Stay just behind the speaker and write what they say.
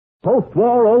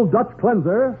Post-war Old Dutch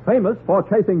cleanser, famous for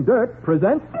chasing dirt,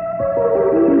 presents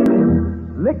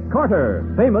Nick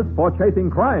Carter, famous for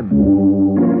chasing crime.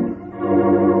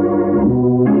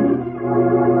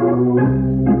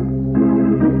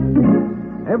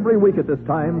 Every week at this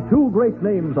time, two great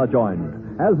names are joined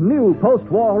as new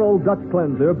post-war Old Dutch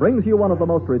cleanser brings you one of the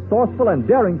most resourceful and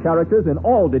daring characters in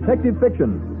all detective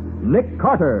fiction, Nick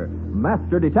Carter,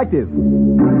 Master Detective.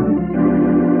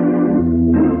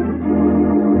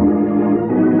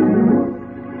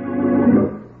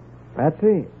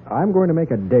 Patsy, I'm going to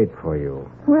make a date for you.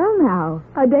 Well, now,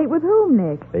 a date with whom,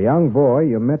 Nick? The young boy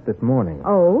you met this morning.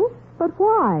 Oh? But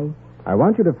why? I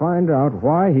want you to find out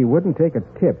why he wouldn't take a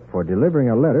tip for delivering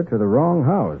a letter to the wrong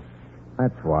house.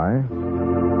 That's why.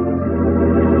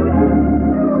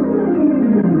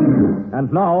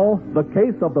 And now, the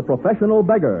case of the professional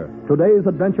beggar. Today's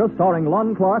adventure starring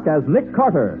Lon Clark as Nick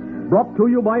Carter. Brought to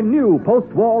you by new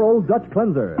post-war Old Dutch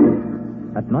cleanser.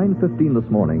 At 9:15 this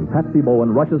morning, Patsy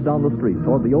Bowen rushes down the street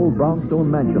toward the old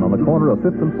brownstone mansion on the corner of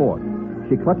 5th and 4th.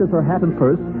 She clutches her hat and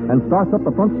purse and starts up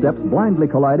the front steps, blindly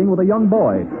colliding with a young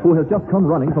boy who has just come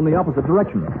running from the opposite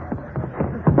direction.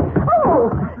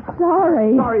 Oh,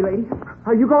 sorry. Sorry, lady.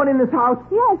 Are you going in this house?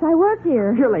 Yes, I work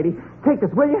here. Here, lady. Take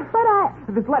this, will you? But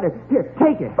This letter. Here,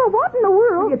 take it. But what in the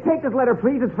world? Will you take this letter,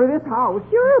 please? It's for this house.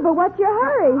 Sure, but what's your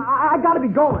hurry? I gotta be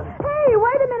going. Hey,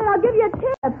 wait a minute. I'll give you a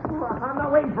tip. I'm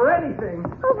not waiting for anything.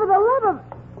 Oh, for the love of...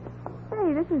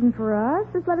 Hey, this isn't for us.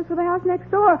 This letter's for the house next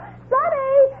door.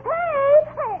 Sonny!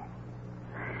 Hey!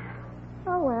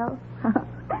 Oh, well.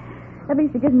 At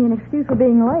least it gives me an excuse for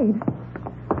being late.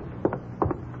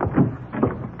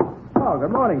 Oh,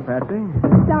 good morning, Patsy.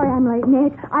 Sorry I'm late,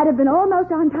 Nick. I'd have been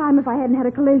almost on time if I hadn't had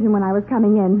a collision when I was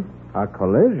coming in. A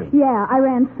collision? Yeah, I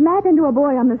ran smack into a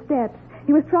boy on the steps.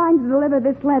 He was trying to deliver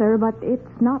this letter, but it's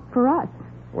not for us.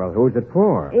 Well, who's it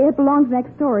for? It belongs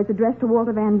next door. It's addressed to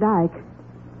Walter Van Dyke.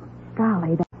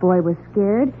 Golly, that boy was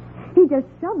scared. He just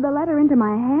shoved the letter into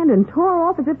my hand and tore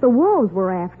off as if the wolves were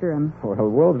after him. Well,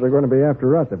 wolves are going to be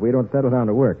after us if we don't settle down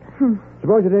to work.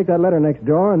 Suppose you take that letter next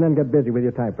door and then get busy with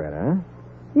your typewriter, huh?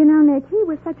 You know, Nick, he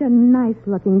was such a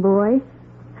nice-looking boy.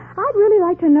 I'd really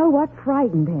like to know what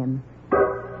frightened him.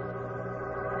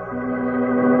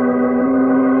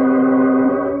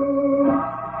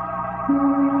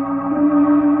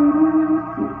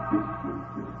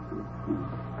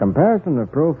 Comparison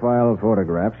of profile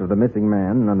photographs of the missing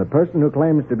man and the person who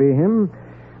claims to be him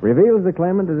reveals the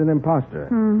claimant as an imposter.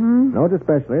 Mm-hmm. Note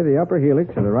especially the upper helix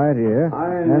of the right ear.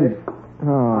 Hi, and... Nick.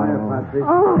 Oh. Hiya, Patsy.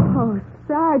 Oh,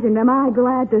 Sergeant, am I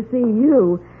glad to see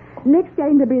you. Nick's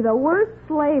getting to be the worst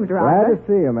slave Glad driver. to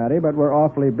see you, Matty, but we're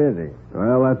awfully busy.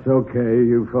 Well, that's okay.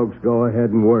 You folks go ahead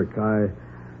and work.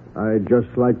 I'd just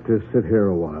like to sit here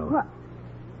a while.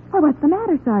 Well, what's the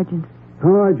matter, Sergeant?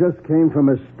 Oh, I just came from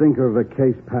a stinker of a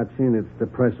case, Patsy, and it's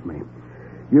depressed me.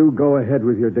 You go ahead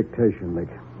with your dictation, Nick.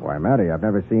 Why, Matty, I've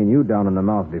never seen you down in the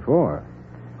mouth before.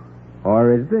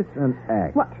 Or is this an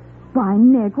act? What? Why,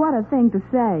 Nick, what a thing to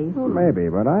say. Well, maybe,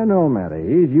 but I know Matty.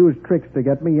 He's used tricks to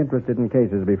get me interested in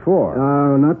cases before.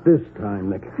 No, not this time,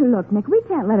 Nick. Look, Nick, we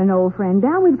can't let an old friend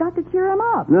down. We've got to cheer him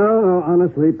up. No,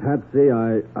 honestly, Patsy,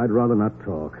 I'd rather not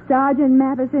talk. Sergeant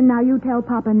Mathison, now you tell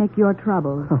Papa Nick your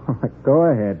troubles. Go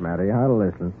ahead, Matty. I'll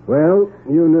listen. Well,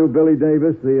 you knew Billy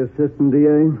Davis, the assistant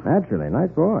DA? Naturally.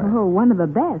 Nice boy. Oh, one of the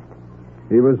best.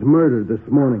 He was murdered this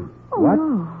morning. Oh, What?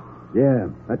 No. Yeah,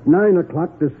 at 9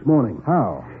 o'clock this morning.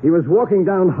 How? He was walking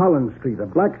down Holland Street. A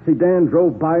black sedan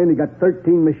drove by, and he got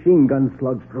 13 machine gun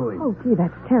slugs through him. Oh, gee,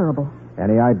 that's terrible.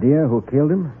 Any idea who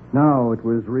killed him? No, it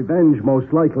was revenge,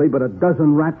 most likely, but a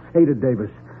dozen rats hated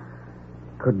Davis.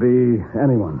 Could be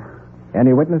anyone.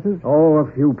 Any witnesses? Oh,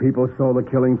 a few people saw the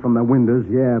killing from the windows,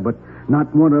 yeah, but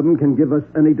not one of them can give us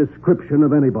any description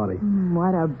of anybody.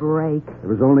 What a break. There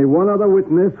was only one other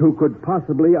witness who could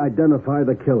possibly identify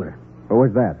the killer. Who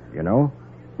was that? You know?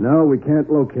 No, we can't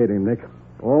locate him, Nick.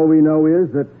 All we know is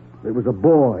that it was a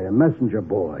boy, a messenger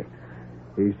boy.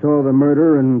 He saw the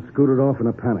murder and scooted off in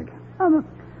a panic. A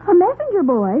messenger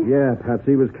boy? Yeah,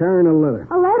 Patsy was carrying a letter.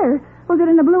 A letter? Was it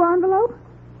in a blue envelope?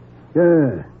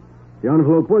 Yeah, the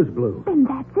envelope was blue. Then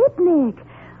that's it, Nick.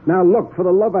 Now, look, for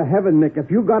the love of heaven, Nick,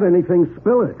 if you got anything,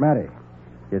 spill it. Matty,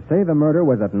 you say the murder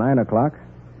was at 9 o'clock?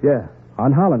 Yeah.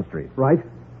 On Holland Street. Right?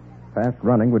 Fast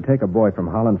running would take a boy from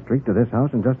Holland Street to this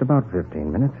house in just about 15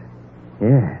 minutes.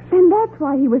 Yes. Then that's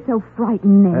why he was so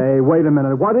frightened, Nick. Hey, wait a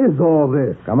minute. What is all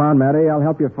this? Come on, Matty. I'll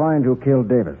help you find who killed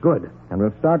Davis. Good. And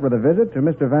we'll start with a visit to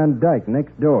Mr. Van Dyke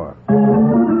next door.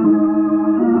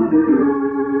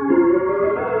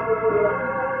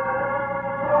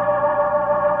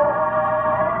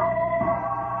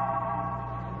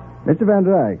 Mr. Van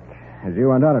Dyke, As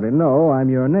you undoubtedly know, I'm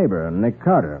your neighbor, Nick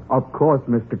Carter. Of course,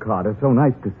 Mr. Carter. So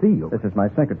nice to see you. This is my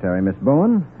secretary, Miss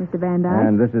Bowen. Mr. Van Dyke?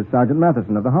 And this is Sergeant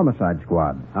Mathison of the Homicide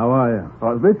Squad. How are you?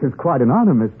 Well, this is quite an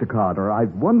honor, Mr. Carter.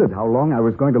 I've wondered how long I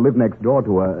was going to live next door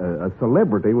to a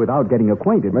celebrity without getting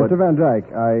acquainted. Mr. Van Dyke,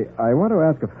 I want to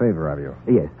ask a favor of you.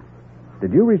 Yes.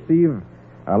 Did you receive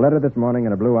a letter this morning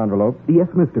in a blue envelope? Yes,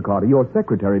 Mr. Carter. Your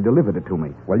secretary delivered it to me.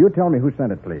 Will you tell me who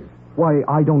sent it, please? Why,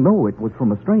 I don't know. It was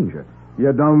from a stranger.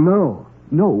 You don't know?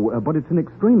 No, but it's an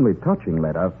extremely touching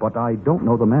letter, but I don't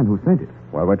know the man who sent it.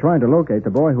 Well, we're trying to locate the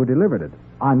boy who delivered it.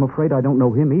 I'm afraid I don't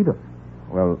know him either.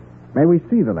 Well, may we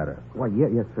see the letter? Why,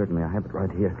 yes, certainly. I have it right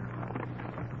here.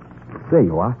 There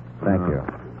you are. Thank you.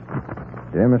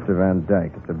 Dear Mr. Van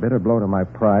Dyke, it's a bitter blow to my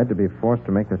pride to be forced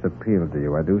to make this appeal to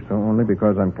you. I do so only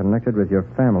because I'm connected with your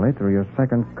family through your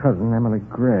second cousin, Emily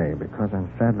Gray, because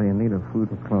I'm sadly in need of food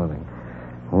and clothing.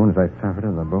 Wounds I suffered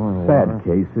in the Bowen Sad War.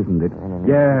 case, isn't it?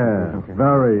 Yeah,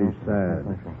 very sad.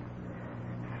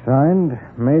 Signed,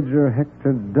 Major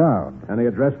Hector Dowd. Any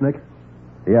address, Nick?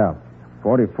 Yeah,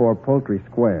 44 Poultry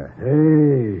Square.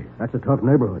 Hey, that's a tough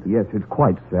neighborhood. Yes, it's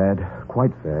quite sad.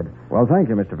 Quite sad. Well, thank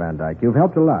you, Mr. Van Dyke. You've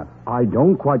helped a lot. I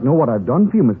don't quite know what I've done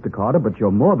for you, Mr. Carter, but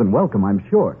you're more than welcome, I'm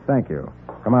sure. Thank you.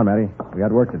 Come on, Matty. We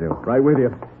got work to do. Right with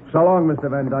you. So long, Mr.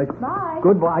 Van Dyke. Bye.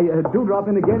 Goodbye. Do drop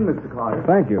in again, Mr. Carter.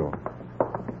 Thank you.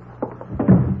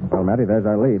 Well, Matty, there's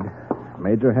our lead.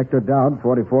 Major Hector Dowd,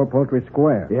 44 Poultry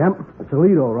Square. Yep, it's a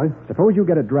lead, all right. Suppose you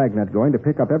get a dragnet going to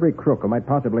pick up every crook who might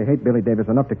possibly hate Billy Davis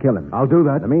enough to kill him. I'll do In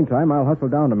that. the meantime, I'll hustle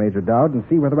down to Major Dowd and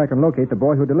see whether I can locate the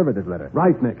boy who delivered this letter.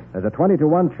 Right, Nick. There's a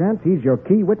 20-to-1 chance he's your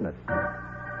key witness.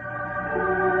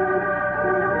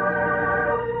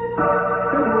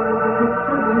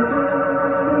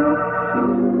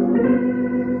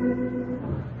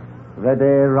 Ready,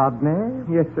 Rodney?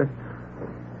 Yes, sir.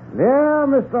 Dear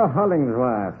Mr.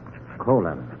 Hollingsworth,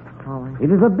 colon.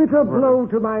 It is a bitter blow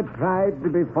to my pride to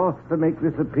be forced to make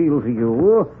this appeal to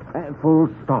you. Full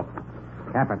stop.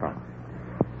 Capital.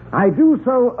 I do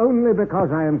so only because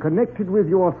I am connected with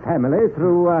your family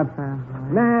through,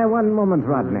 one moment,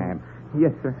 Rodney.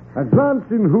 Yes, sir. A glance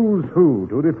in who's who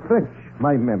to refresh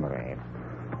my memory.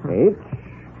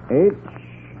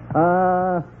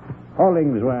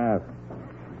 Hollingsworth.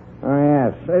 Oh,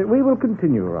 yes. We will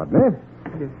continue, Rodney. Yes.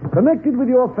 Connected with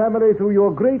your family through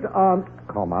your great aunt,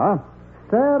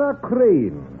 Sarah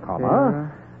Crane,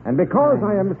 Sarah and because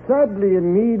I am sadly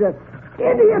in need of...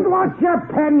 Idiot, watch your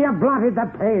pen, you blotted the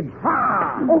page.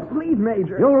 Oh, please,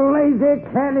 Major. You lazy,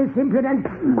 careless, impudent...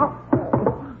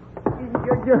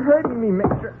 You're hurting me,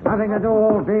 Major. Nothing to do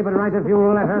all day but write a few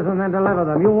letters and then deliver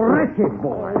them. You wretched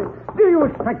boy. Do you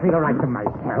expect me to write them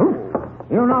myself?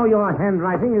 You know your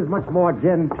handwriting is much more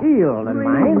genteel than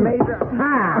mine. Major.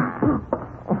 Ah.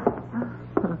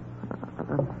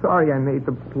 I'm sorry I made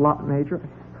the plot, Major.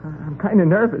 I'm kind of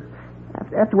nervous.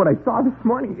 After what I saw this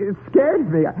morning, it scared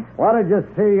me. What did you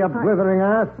see, you blithering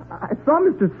ass? I saw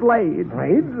Mr. Slade.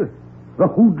 Slade? The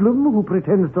hoodlum who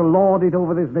pretends to lord it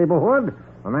over this neighborhood?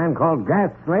 A man called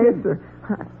Gas Slade? Yes,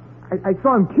 sir. I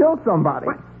saw him kill somebody.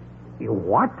 What? You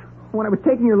what? When I was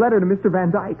taking your letter to Mr.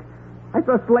 Van Dyke, I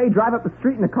saw Slade drive up the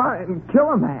street in a car and kill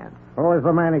a man. Who is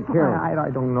the man he killed? I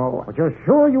don't know. But you're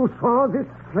sure you saw this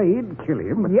Slade kill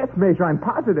him? Yes, Major, I'm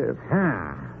positive.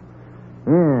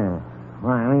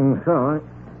 I'm so.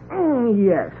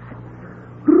 Yes.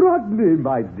 Rodney,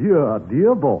 my dear,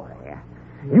 dear boy.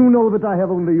 You know that I have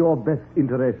only your best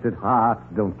interest at heart,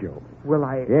 don't you? Will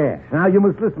I... Yes. Now you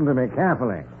must listen to me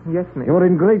carefully. Yes, Major. You're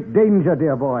in great danger,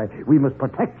 dear boy. We must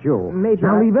protect you. Major,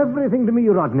 Now I- leave everything to me,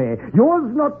 Rodney.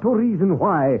 Yours not to reason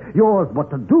why. Yours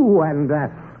what to do and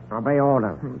obey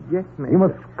orders. Yes, Major. You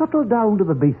must scuttle down to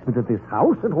the basement of this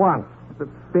house at once. The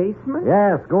basement?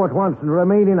 Yes, go at once and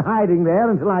remain in hiding there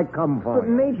until I come for But,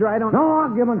 you. Major, I don't... No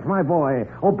arguments, my boy.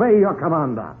 Obey your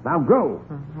commander. Now go.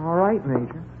 All right,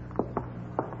 Major.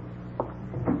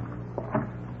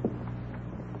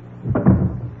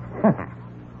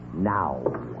 Now.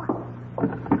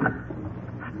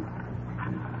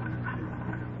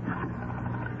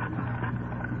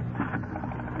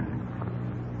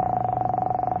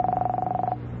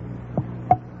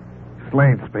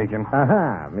 Slade speaking.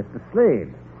 Aha, Mr.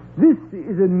 Slade. This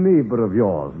is a neighbor of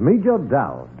yours, Major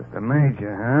Dowd. The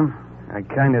Major, huh? I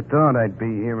kind of thought I'd be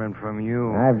hearing from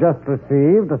you. I've just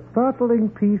received a startling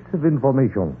piece of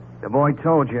information. The boy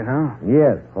told you, huh?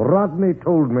 Yes, Rodney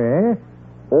told me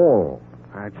all.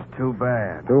 That's too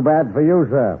bad. Too bad for you,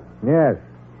 sir. Yes.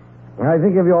 I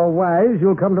think if you're wise,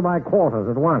 you'll come to my quarters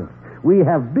at once. We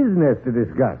have business to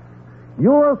discuss.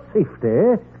 Your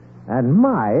safety and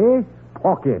my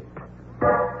pocket.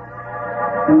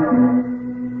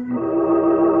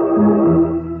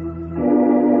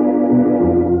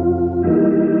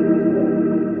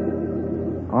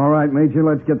 Major,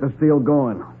 let's get this deal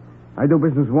going. I do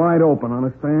business wide open,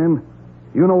 understand?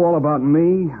 You know all about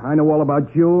me. I know all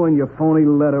about you and your phony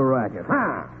letter racket.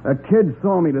 Ha! A kid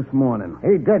saw me this morning.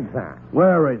 He did, sir.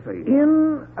 Where is he?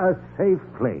 In a safe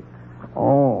place.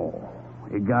 Oh,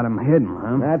 you got him hidden,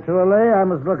 huh? Naturally, I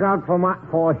must look out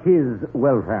for his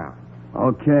welfare.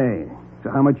 Okay. So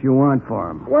how much you want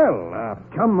for him? Well,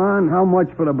 Come on, how much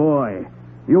for the boy?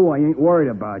 You I ain't worried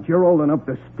about. You're old enough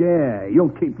to scare. You'll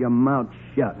keep your mouth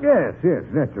shut. yes,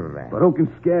 naturally. But who can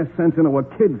scare sense into a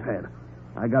kid's head?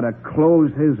 I gotta close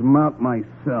his mouth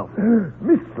myself.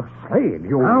 Mr. Slade,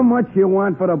 How much you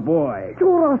want for the boy?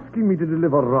 You're asking me to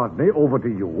deliver Rodney over to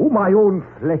you, my own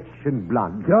flesh and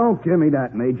blood. Don't give me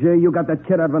that, Major. You got that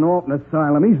kid out of an orphan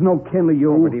asylum. He's no kin to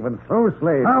you. But even so,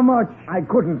 Slade, How much? I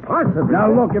couldn't possibly... Now,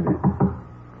 look, if...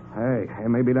 Hey,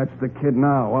 maybe that's the kid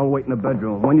now. I'll wait in the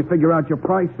bedroom. When you figure out your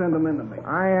price, send him in to me.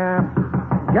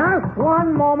 Just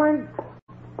one moment.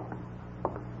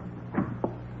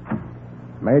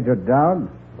 Major Dowd?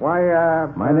 Why,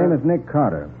 My name is Nick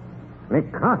Carter.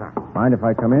 Nick Carter. Mind if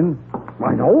I come in?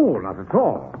 Why, no, not at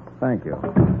all. Thank you.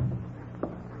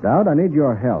 Dowd, I need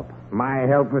your help. My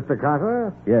help, Mr.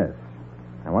 Carter? Yes.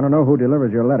 I want to know who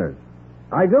delivers your letters.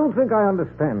 I don't think I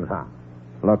understand, sir.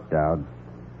 Look, Dowd,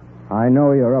 I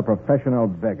know you're a professional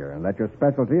beggar and that your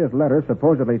specialty is letters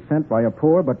supposedly sent by a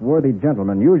poor but worthy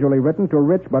gentleman, usually written to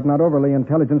rich but not overly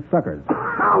intelligent suckers.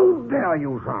 How dare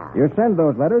you, sir? You send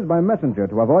those letters by messenger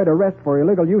to avoid arrest for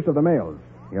illegal use of the mails.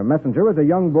 Your messenger is a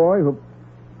young boy who...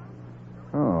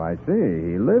 Oh, I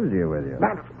see. He lives here with you.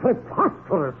 That's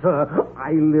preposterous, sir.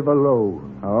 I live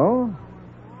alone. Oh?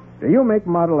 Do you make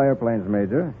model airplanes,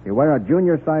 Major? You wear a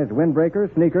junior-sized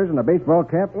windbreaker, sneakers, and a baseball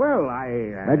cap? Well,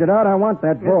 Major Dowd, I want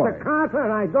that boy. Mr.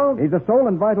 Carter, I don't... He's the sole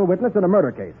and vital witness in a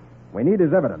murder case. We need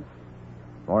his evidence.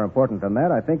 More important than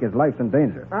that, I think his life's in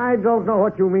danger. I don't know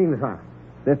what you mean, sir.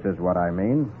 This is what I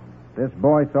mean. This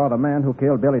boy saw the man who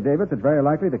killed Billy Davis. It's very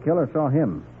likely the killer saw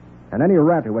him. And any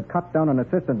rat who would cut down an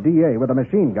assistant DA with a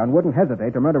machine gun wouldn't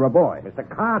hesitate to murder a boy. Mr.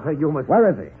 Carter, you must... Where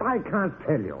is he? I can't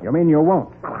tell you. You mean you won't?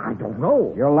 Well, I don't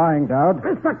know. You're lying, Dowd.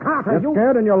 Mr. Carter, You're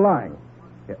scared and you're lying.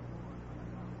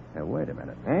 Now, wait a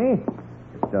minute. Eh?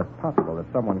 It's just possible that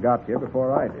someone got here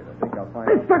before I did. I think I'll find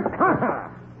out. Mr.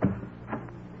 Carter!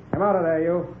 Come out of there,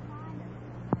 you.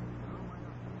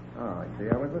 Oh, I see.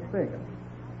 I was mistaken.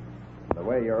 The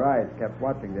way your eyes kept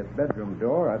watching this bedroom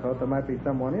door, I thought there might be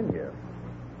someone in here.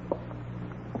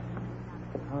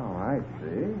 Oh, I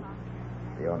see.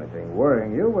 The only thing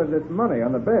worrying you was this money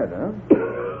on the bed,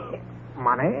 huh?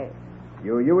 Money?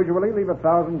 You usually leave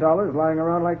 $1,000 lying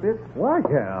around like this? Why,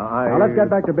 Now, let's get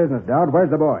back to business, Dowd.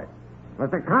 Where's the boy?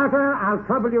 Mr. Carter, I'll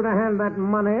trouble you to hand that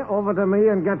money over to me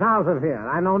and get out of here.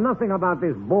 I know nothing about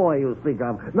this boy you speak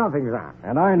of. Nothing, sir.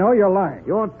 And I know you're lying.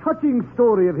 Your touching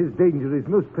story of his danger is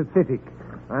most pathetic.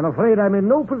 I'm afraid I'm in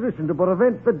no position to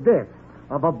prevent the death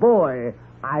of a boy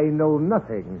I know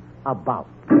nothing about.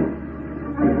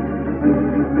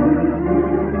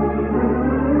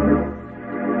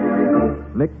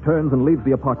 Nick turns and leaves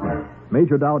the apartment.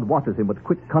 Major Dowd watches him with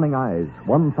quick, cunning eyes,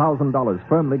 $1,000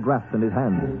 firmly grasped in his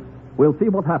hand. We'll see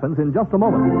what happens in just a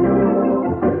moment.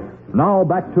 Now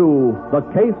back to The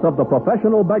Case of the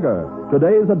Professional Beggar.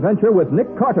 Today's adventure with Nick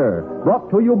Carter, brought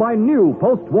to you by new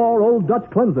post-war Old Dutch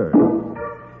cleanser.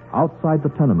 Outside the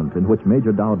tenement in which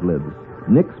Major Dowd lives,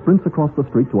 Nick sprints across the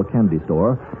street to a candy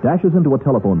store, dashes into a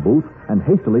telephone booth, and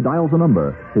hastily dials a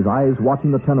number, his eyes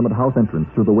watching the tenement house entrance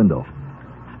through the window.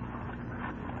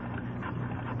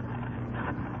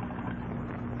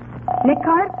 Nick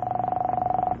Carter?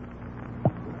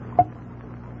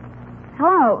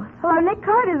 Hello, Nick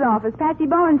Carter's office. Patsy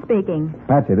Bowen speaking.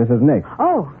 Patsy, this is Nick.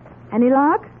 Oh, any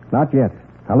luck? Not yet.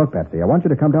 Now, look, Patsy, I want you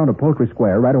to come down to Poultry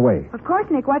Square right away. Of course,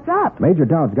 Nick. What's up? Major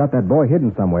Dowd's got that boy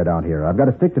hidden somewhere down here. I've got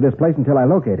to stick to this place until I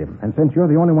locate him. And since you're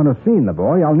the only one who's seen the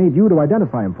boy, I'll need you to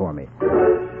identify him for me.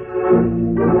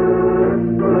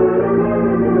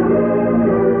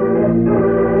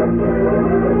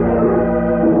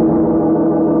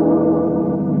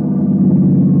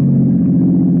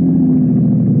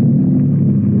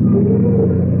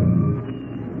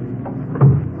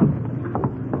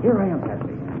 Here I am,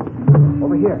 Patsy.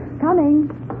 Over here. Coming.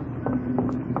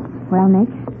 Well, Nick,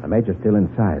 The Major's still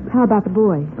inside. how about the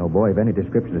boy? No boy of any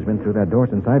description has been through that door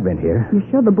since I've been here. You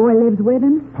sure the boy lives with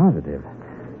him? Positive.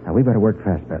 Now, we better work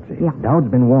fast, Patsy. Yeah. Dowd's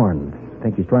been warned.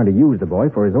 Think he's trying to use the boy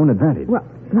for his own advantage. Well,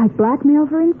 like blackmail,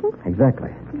 for instance?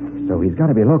 Exactly. So he's got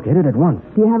to be located at once.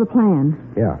 Do you have a plan?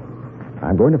 Yeah.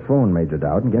 I'm going to phone Major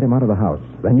Dowd and get him out of the house.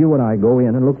 Then you and I go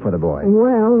in and look for the boy.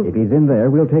 Well, If he's in there,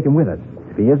 we'll take him with us.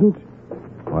 If he isn't,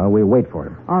 While we wait for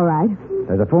him. All right.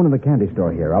 There's a phone in the candy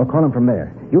store here. I'll call him from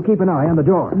there. You keep an eye on the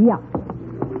door. Yeah.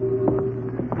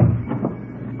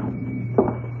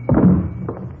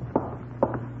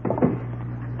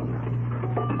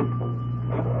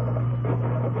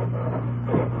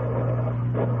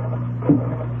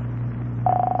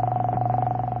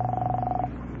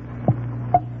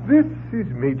 This is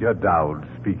Major Dowd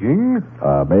speaking.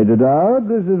 Major Dowd,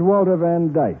 this is Walter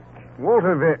Van Dyke.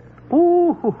 Walter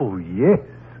Oh, yes.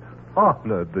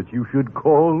 Honored that you should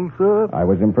call, sir. I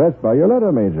was impressed by your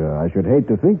letter, Major. I should hate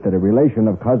to think that a relation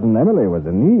of Cousin Emily was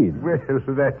in need. Well,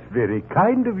 that's very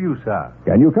kind of you, sir.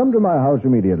 Can you come to my house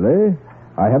immediately?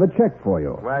 I have a check for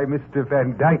you. Why, Mr.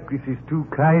 Van Dyke, this is too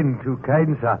kind,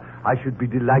 sir. I should be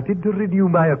delighted to renew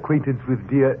my acquaintance with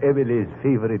dear Emily's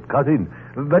favorite cousin.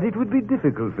 But it would be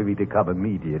difficult for me to come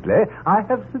immediately. I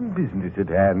have some business at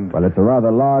hand. Well, it's a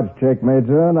rather large check,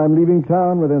 Major, and I'm leaving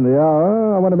town within the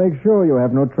hour. I want to make sure you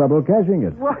have no trouble cashing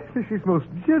it. Why, this is most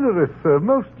generous, sir,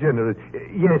 most generous.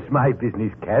 Yes, my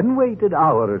business can wait an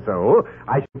hour or so.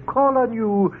 I shall call on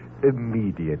you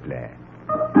immediately.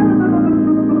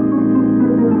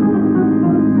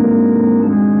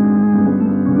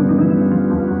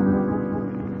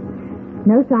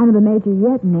 No sign of the Major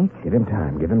yet, Nick. Give him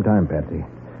time, Patsy.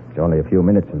 It's only a few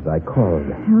minutes since I called.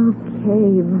 Okay,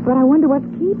 but I wonder what's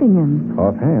keeping him.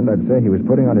 Offhand, I'd say he was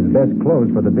putting on his best clothes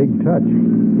for the big touch.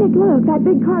 Nick, look, that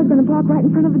big car's going to park right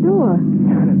in front of the door.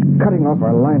 Yeah, it's cutting off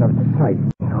our line of sight.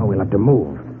 Oh, we'll have to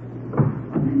move.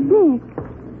 Nick,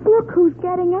 look who's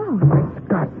getting out.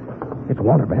 Scott, it's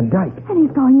Walter Van Dyke. And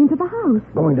he's going into the house.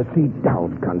 Going to see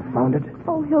Dowd, confound it.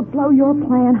 Oh, he'll blow your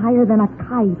plan higher than a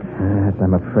kite. Yes,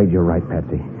 I'm afraid you're right,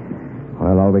 Patsy.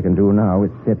 Well, all we can do now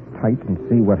is sit tight and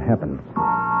see what happens.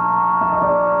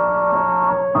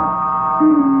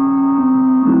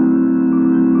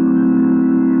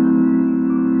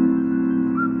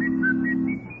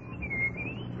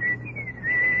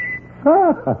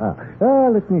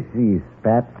 Let me see.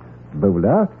 Spats,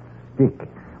 bowler, stick,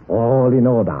 all in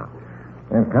order.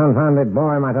 That confounded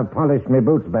boy might have polished me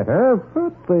boots better,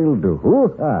 but they'll do.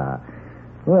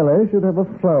 Well, I should have a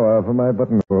flower for my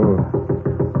buttonhole.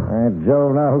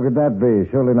 Jove, now who could that be?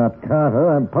 Surely not Carter.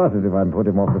 I'm positive I'm put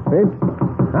him off the scent.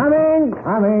 Coming.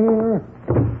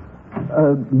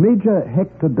 Major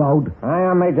Hector Dowd. I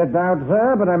am Major Dowd,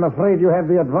 sir, but I'm afraid you have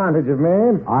the advantage of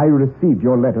me. I received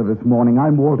your letter this morning.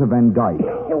 I'm Walter Van Dyke.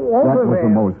 That was the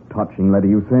most touching letter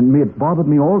you sent me. It bothered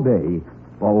me all day.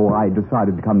 Oh, I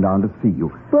decided to come down to see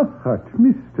you. But,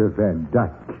 Mr. Van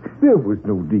Dyke, there was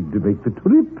no need to make the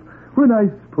trip. When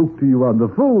I spoke to you on the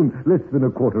phone less than a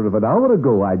quarter of an hour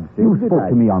ago, I'd say... You spoke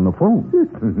to me on the phone?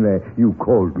 You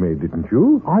called me, didn't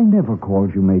you? I never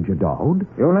called you Major Dowd.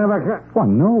 You never... Why,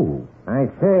 no. I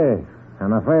say,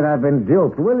 I'm afraid I've been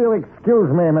duped. Will you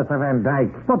excuse me, Mr. Van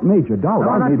Dyke? But, Major Dowd,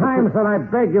 Some other time, sir, I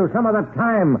beg you, some other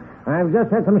time. I've just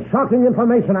had some shocking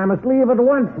information. I must leave at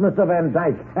once, Mr. Van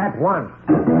Dyke. At once.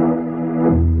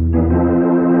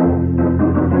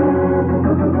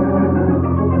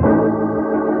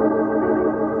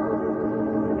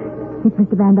 Think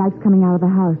Mr. Van Dyke's coming out of the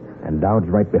house. And Dowd's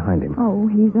right behind him. Oh,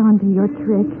 he's on to your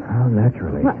trick. Oh,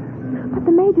 naturally. But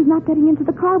the Major's not getting into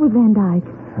the car with Van Dyke.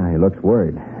 He looks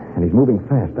worried. And he's moving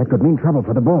fast. That could mean trouble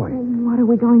for the boy. What are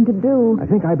we going to do? I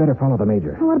think I better follow the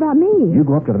Major. What about me? You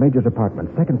go up to the Major's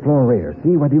apartment, second floor rear.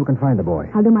 See whether you can find the boy.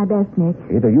 I'll do my best, Nick.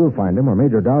 Either you'll find him or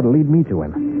Major Dowd will lead me to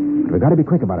him. But we've got to be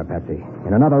quick about it, Patsy.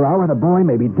 In another hour, the boy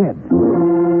may be dead.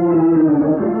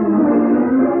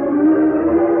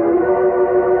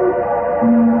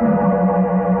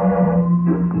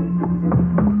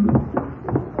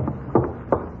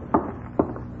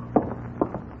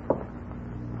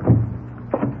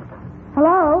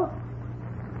 Hello?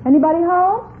 Anybody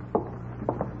home?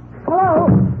 Hello?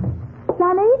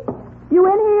 Sonny? You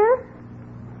in here?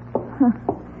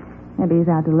 Maybe he's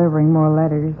out delivering more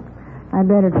letters. I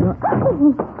better go.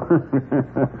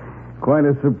 Quite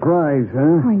a surprise,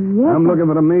 huh? Oh, yes. I'm looking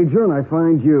for the Major, and I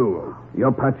find you.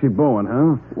 You're Patsy Bowen,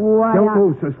 huh? Why, Don't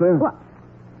move, sister. What?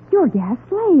 You're Gas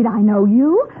Slade. I know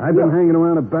you. I've been hanging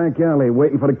around a back alley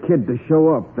waiting for the kid to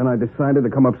show up. Then I decided to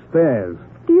come upstairs.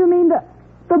 Do you mean the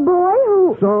boy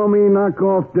who... Saw me knock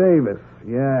off Davis.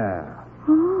 Yeah.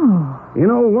 Oh. You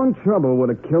know, one trouble with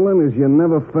a killing is you're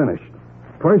never finished.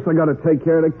 First, I got to take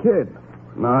care of the kid.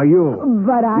 Now you.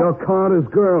 But You're Carter's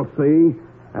girl, see?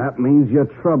 That means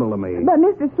you're trouble to me. But,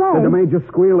 Mr. Slade... Did the Major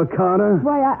squeal at Carter?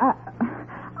 Why,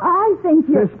 I think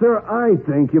you... Sister, I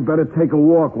think you better take a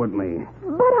walk with me.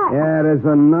 But Yeah, there's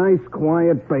a nice,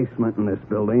 quiet basement in this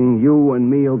building. You and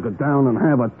me'll go down and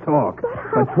have a talk.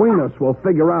 Between us, we'll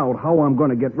figure out how I'm going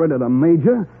to get rid of the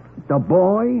Major, the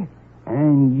boy,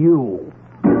 and you.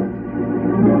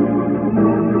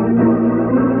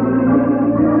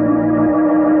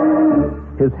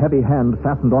 his heavy hand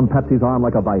fastened on Patsy's arm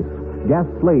like a vice. Gas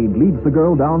Slade leads the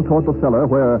girl down toward the cellar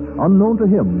where, unknown to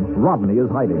him, Rodney is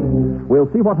hiding. We'll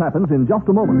see what happens in just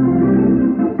a moment.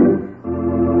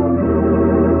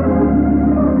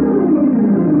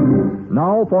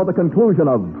 Now for the conclusion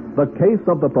of The Case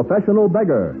of the Professional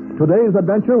Beggar. Today's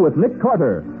adventure with Nick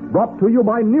Carter, brought to you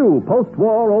by new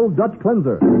post-war Old Dutch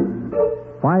cleanser.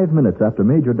 5 minutes after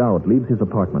Major Dowd leaves his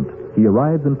apartment, he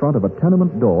arrives in front of a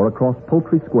tenement door across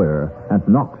Poultry Square and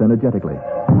knocks energetically.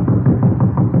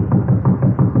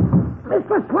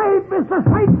 Mr.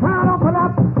 Slade, sir, open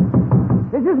up.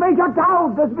 This is Major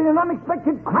Dowd. There's been an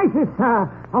unexpected crisis, sir.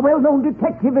 A well-known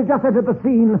detective has just entered the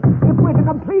scene. If we're to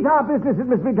complete our business, it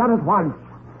must be done at once.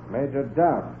 Major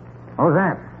Dowd. How's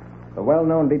that? The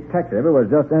well-known detective who has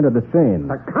just entered the scene.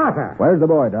 The Carter. Where's the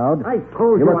boy, Dowd? I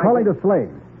told you. You were calling to Slade.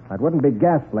 That wouldn't be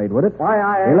Gas Slade, would it?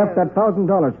 Why, He left that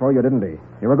 $1,000 for you, didn't he?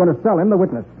 You were going to sell him the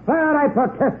witness. Sir, I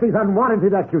protest these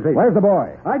unwarranted accusations. Where's the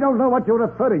boy? I don't know what you're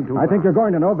referring to. I think you're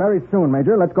going to know very soon,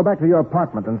 Major. Let's go back to your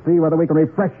apartment and see whether we can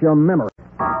refresh your memory.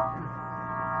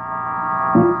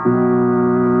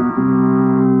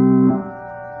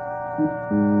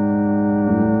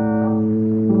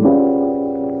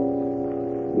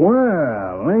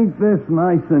 Well, ain't this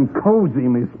nice and cozy,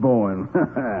 Miss Bowen?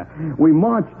 We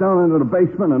marched down into the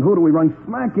basement, and who do we run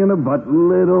smack into but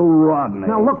little Rodney?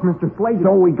 Now, look, Mr. Slade.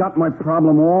 So we got my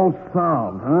problem all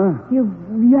solved, huh?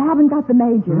 You haven't got the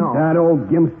major. No. That old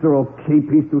gimster will keep.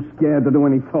 He's too scared to do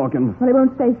any talking. Well, he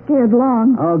won't stay scared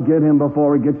long. I'll get him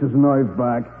before he gets his nerve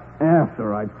back.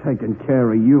 After I've taken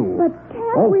care of you. But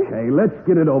can't we... Okay, let's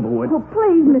get it over with. Oh,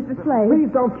 please, Mr. Slade.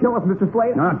 Please don't kill us, Mr.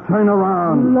 Slade. Now turn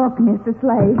around. Look, Mr.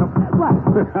 Slade. What?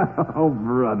 Oh,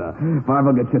 brother. If I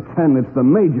ever get you 10, it's the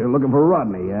major looking for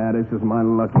Rodney. Yeah, this is my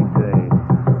lucky day.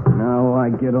 Now I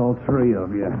get all three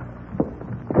of you.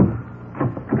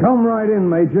 Come right in,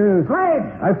 Major. Slade!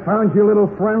 I found your little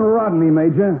friend Rodney,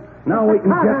 Major. Now we can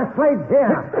Carter, get... Slade's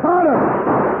here. Carter!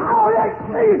 Oh, yes,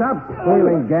 please. Stop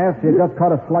squealing, Gas. You just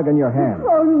caught a slug in your hand.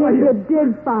 Oh, Nick, you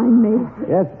did find me.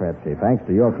 Yes, Patsy, thanks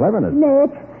to your cleverness.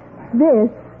 Nick, this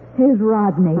is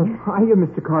Rodney. Hiya,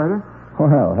 Mr. Carter.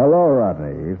 Well, hello,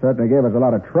 Rodney. You certainly gave us a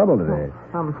lot of trouble today.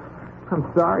 I'm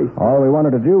sorry. All we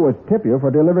wanted to do was tip you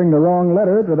for delivering the wrong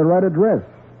letter to the right address.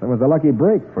 It was a lucky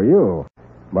break for you,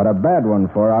 but a bad one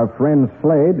for our friend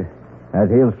Slade, as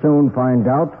he'll soon find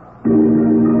out.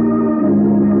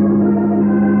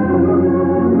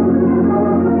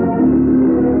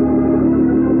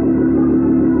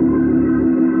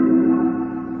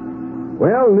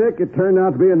 Well, Nick, it turned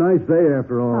out to be a nice day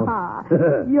after all.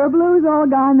 Your blues all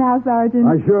gone now, Sergeant.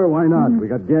 Sure, why not? We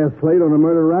got Gas Slade on a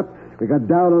murder rap, we got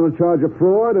Dowd on a charge of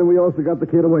fraud, and we also got the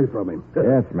kid away from him.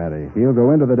 Yes, Matty. He'll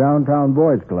go into the downtown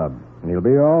boys' club, and he'll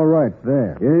be all right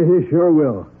there. Yeah, he sure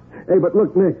will. Hey, but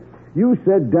look, Nick, you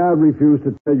said Dowd refused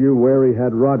to tell you where he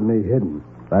had Rodney hidden.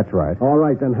 That's right. All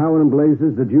right, then how in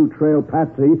blazes did you trail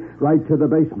Patsy right to the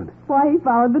basement? Why, he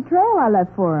followed the trail I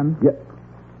left for him. Yeah.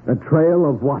 A trail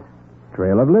of what?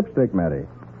 Trail of lipstick, Matty.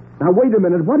 Now, wait a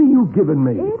minute. What are you giving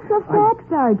me? It's a fact,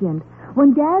 Sergeant.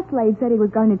 When Gas Slade said he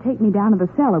was going to take me down to the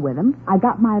cellar with him, I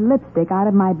got my lipstick out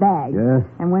of my bag. Yeah?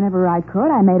 And whenever I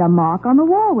could, I made a mark on the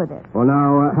wall with it. Well,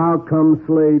 now, how come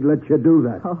Slade let you do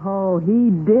that? Oh, he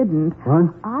didn't.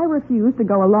 What? I refused to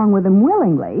go along with him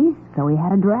willingly, so he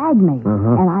had to drag me.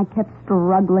 Uh-huh. And I kept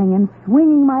struggling and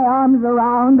swinging my arms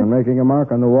around. And making a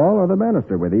mark on the wall or the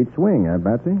banister with each swing,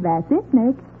 Patsy? That's it,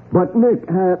 Nick. But, Nick,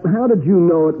 how did you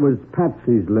know it was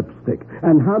Patsy's lipstick?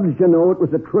 And how did you know it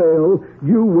was a trail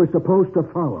you were supposed to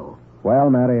follow? Well,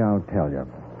 Matty, I'll tell you.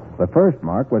 The first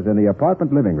mark was in the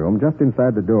apartment living room just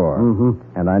inside the door. Mm-hmm.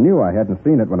 And I knew I hadn't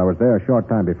seen it when I was there a short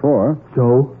time before.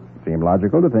 So? Seemed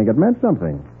logical to think it meant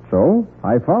something. So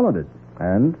I followed it.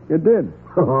 And it did.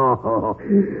 Oh,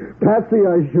 Patsy,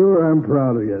 I sure am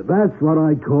proud of you. That's what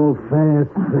I call fast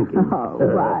thinking. All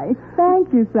right.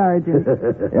 Thank you, Sergeant.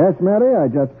 Yes, Matty, I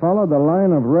just followed the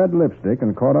line of red lipstick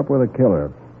and caught up with a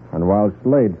killer. And while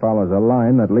Slade follows a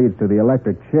line that leads to the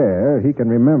electric chair, he can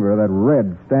remember that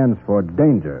red stands for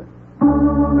danger.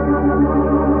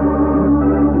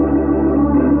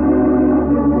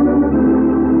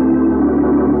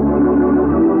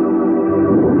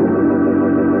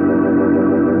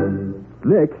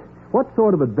 Nick, what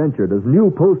sort of adventure does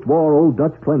new post-war Old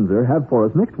Dutch cleanser have for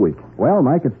us next week? Well,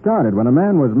 Mike, it started when a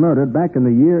man was murdered back in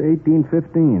the year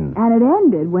 1815. And it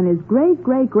ended when his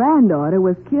great-great-granddaughter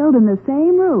was killed in the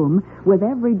same room with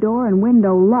every door and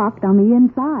window locked on the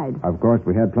inside. Of course,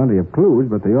 we had plenty of clues,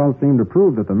 but they all seemed to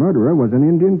prove that the murderer was an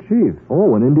Indian chief.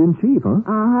 Oh, an Indian chief, huh?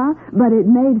 Uh-huh. But it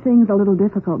made things a little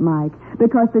difficult, Mike,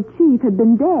 because the chief had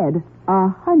been dead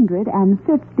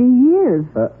 150 years.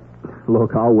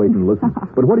 Look, I'll wait and listen.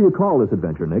 But what do you call this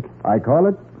adventure, Nick? I call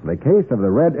it The Case of the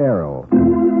Red Arrow.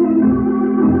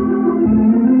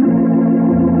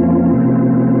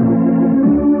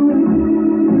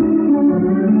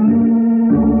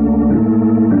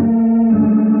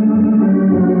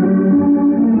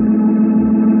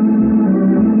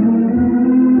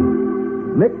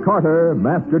 Nick Carter,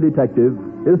 Master Detective,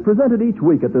 is presented each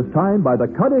week at this time by the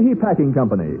Cudahy Packing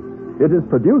Company. It is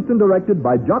produced and directed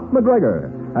by Jock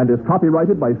McGregor and is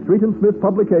copyrighted by Street and Smith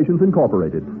Publications,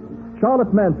 Incorporated.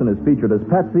 Charlotte Manson is featured as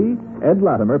Patsy. Ed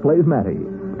Latimer plays Matty.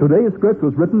 Today's script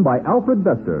was written by Alfred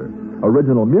Bester.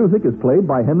 Original music is played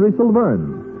by Henry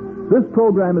Silverne. This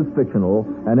program is fictional,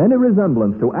 and any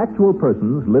resemblance to actual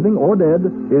persons, living or dead,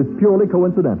 is purely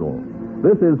coincidental.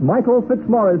 This is Michael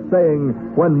Fitzmaurice saying,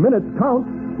 when minutes count,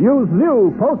 use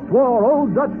new post-war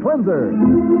Old Dutch cleanser.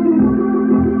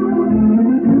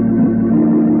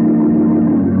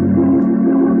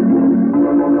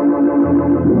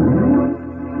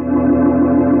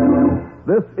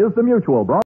 This is the Mutual